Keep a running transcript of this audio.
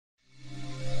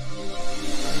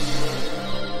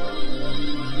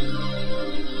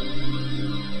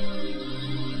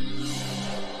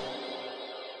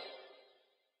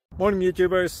Morning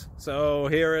YouTubers. So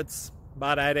here it's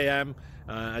about 8 a.m.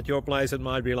 At your place it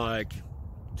might be like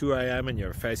 2 a.m. and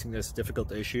you're facing this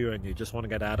difficult issue and you just want to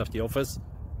get out of the office.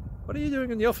 What are you doing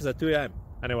in the office at 2 a.m.?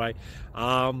 Anyway,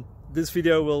 this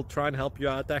video will try and help you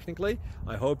out technically.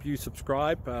 I hope you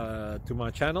subscribe to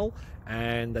my channel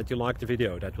and that you like the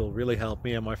video. That will really help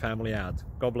me and my family out.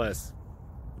 God bless.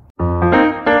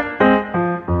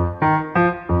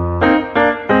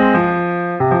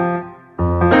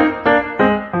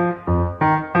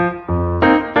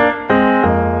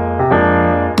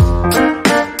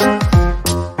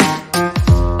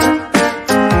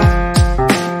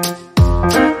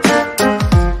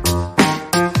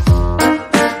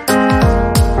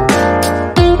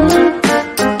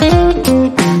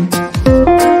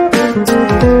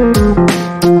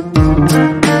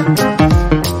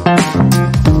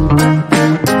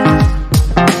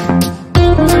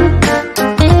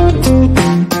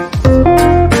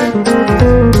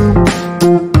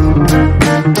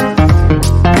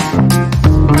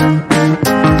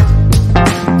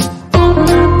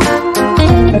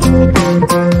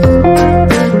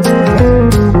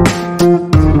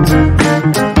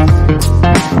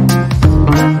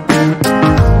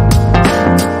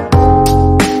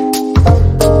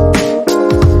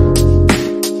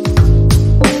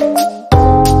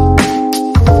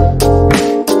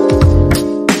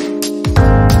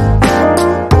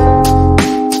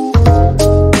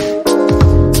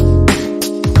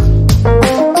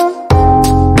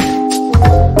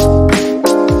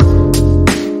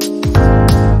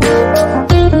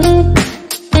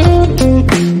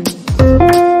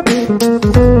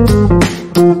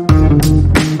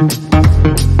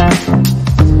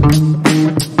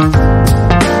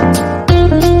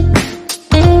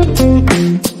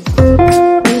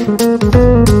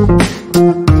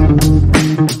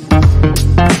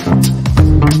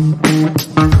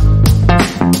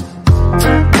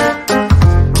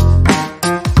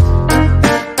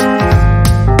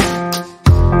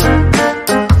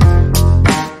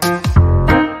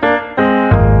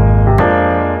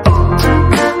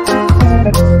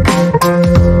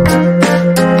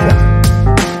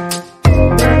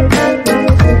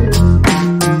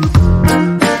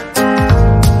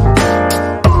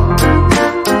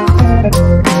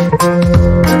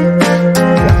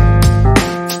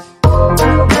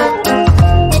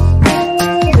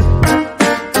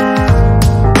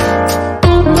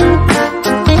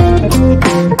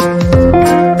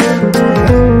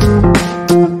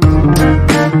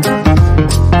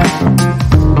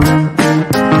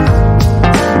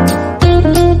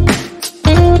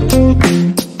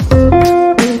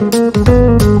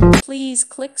 Please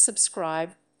click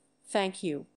subscribe. Thank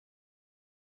you.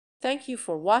 Thank you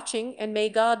for watching and may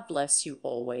God bless you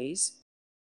always.